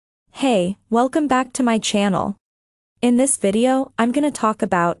Hey, welcome back to my channel. In this video, I'm gonna talk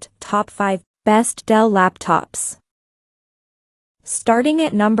about top 5 best Dell laptops. Starting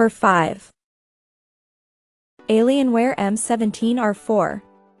at number 5. Alienware M17R4.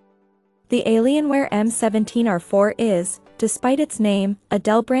 The Alienware M17R4 is, despite its name, a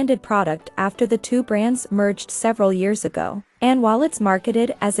Dell-branded product after the two brands merged several years ago. And while it's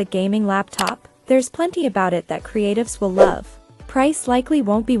marketed as a gaming laptop, there's plenty about it that creatives will love. Price likely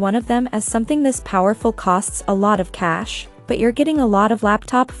won't be one of them, as something this powerful costs a lot of cash, but you're getting a lot of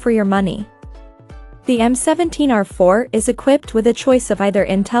laptop for your money. The M17R4 is equipped with a choice of either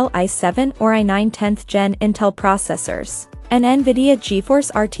Intel i7 or i9 10th Gen Intel processors, an NVIDIA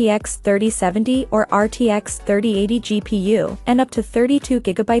GeForce RTX 3070 or RTX 3080 GPU, and up to 32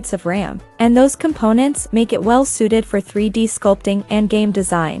 GB of RAM, and those components make it well suited for 3D sculpting and game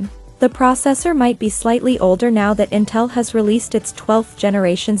design. The processor might be slightly older now that Intel has released its 12th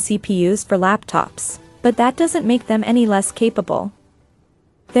generation CPUs for laptops, but that doesn't make them any less capable.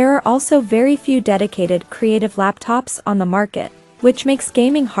 There are also very few dedicated creative laptops on the market, which makes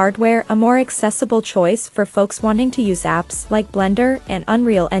gaming hardware a more accessible choice for folks wanting to use apps like Blender and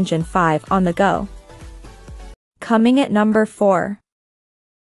Unreal Engine 5 on the go. Coming at number 4.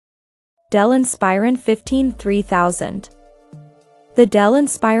 Dell Inspiron 15-3000. The Dell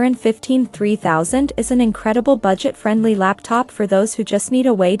Inspiron 15-3000 is an incredible budget-friendly laptop for those who just need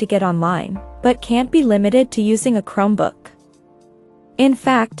a way to get online, but can't be limited to using a Chromebook. In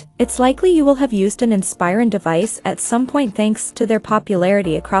fact, it's likely you will have used an Inspiron device at some point thanks to their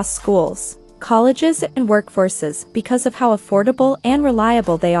popularity across schools, colleges, and workforces because of how affordable and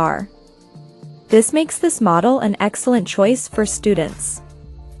reliable they are. This makes this model an excellent choice for students.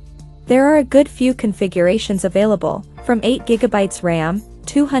 There are a good few configurations available, from 8 GB RAM,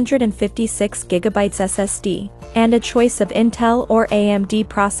 256 GB SSD, and a choice of Intel or AMD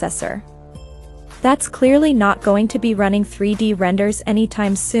processor. That's clearly not going to be running 3D renders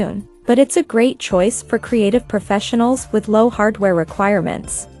anytime soon, but it's a great choice for creative professionals with low hardware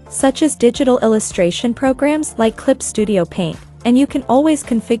requirements, such as digital illustration programs like Clip Studio Paint, and you can always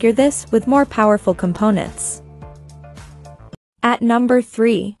configure this with more powerful components. At number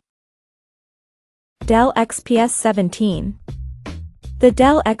 3. Dell XPS 17. The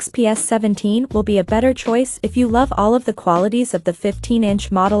Dell XPS 17 will be a better choice if you love all of the qualities of the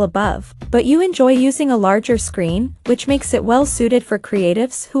 15-inch model above, but you enjoy using a larger screen, which makes it well suited for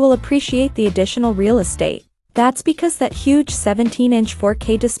creatives who will appreciate the additional real estate. That's because that huge 17-inch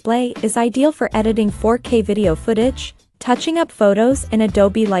 4K display is ideal for editing 4K video footage, touching up photos in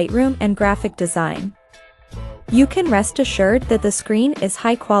Adobe Lightroom, and graphic design. You can rest assured that the screen is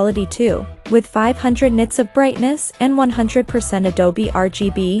high quality too, with 500 nits of brightness and 100% Adobe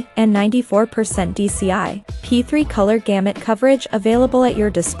RGB and 94% DCI P3 color gamut coverage available at your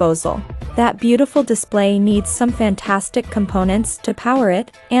disposal. That beautiful display needs some fantastic components to power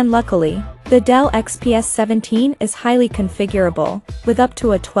it, and luckily, the Dell XPS 17 is highly configurable, with up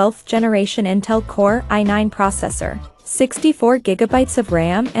to a 12th generation Intel Core i9 processor, 64 GB of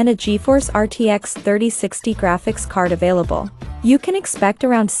RAM, and a GeForce RTX 3060 graphics card available. You can expect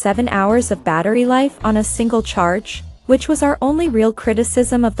around 7 hours of battery life on a single charge, which was our only real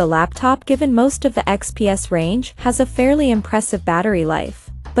criticism of the laptop, given most of the XPS range has a fairly impressive battery life.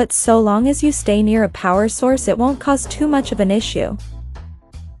 But so long as you stay near a power source, it won't cause too much of an issue.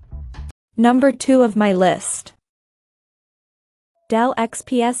 Number 2 of my list. Dell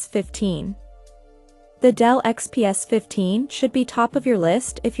XPS 15. The Dell XPS 15 should be top of your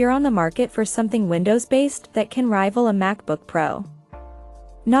list if you're on the market for something Windows-based that can rival a MacBook Pro.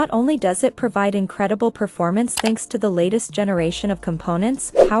 Not only does it provide incredible performance thanks to the latest generation of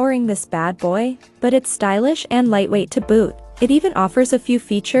components powering this bad boy, but it's stylish and lightweight to boot. It even offers a few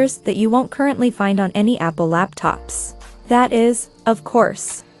features that you won't currently find on any Apple laptops. That is, of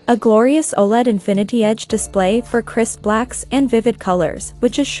course, a glorious OLED Infinity Edge display for crisp blacks and vivid colors,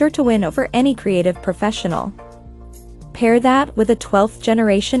 which is sure to win over any creative professional. Pair that with a 12th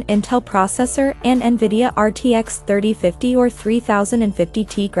generation Intel processor and NVIDIA RTX 3050 or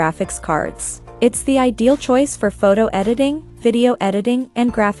 3050T graphics cards. It's the ideal choice for photo editing, video editing,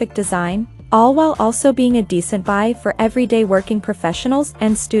 and graphic design, all while also being a decent buy for everyday working professionals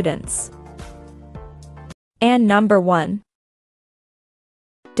and students. And number 1.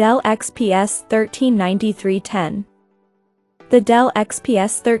 Dell XPS 139310. The Dell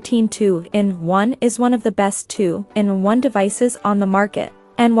XPS 13 2-in-1 is one of the best 2-in-1 devices on the market,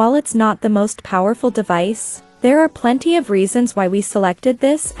 and while it's not the most powerful device, there are plenty of reasons why we selected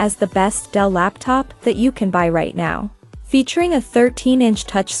this as the best Dell laptop that you can buy right now. Featuring a 13-inch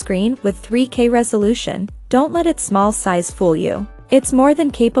touchscreen with 3K resolution, don't let its small size fool you. It's more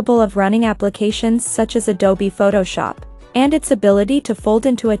than capable of running applications such as Adobe Photoshop, and its ability to fold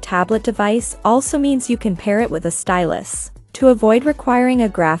into a tablet device also means you can pair it with a stylus, to avoid requiring a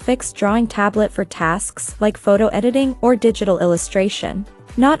graphics drawing tablet for tasks like photo editing or digital illustration.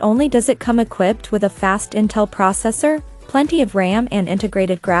 Not only does it come equipped with a fast Intel processor, plenty of RAM and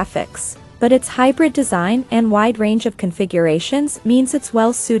integrated graphics, but its hybrid design and wide range of configurations means it's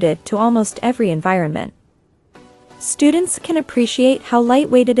well suited to almost every environment. Students can appreciate how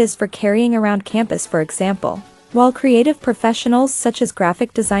lightweight it is for carrying around campus, for example, while creative professionals such as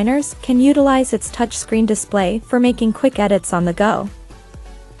graphic designers can utilize its touchscreen display for making quick edits on the go.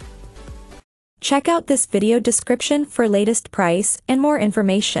 Check out this video description for latest price and more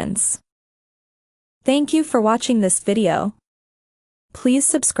informations. Thank you for watching this video. Please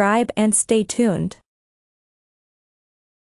subscribe and stay tuned.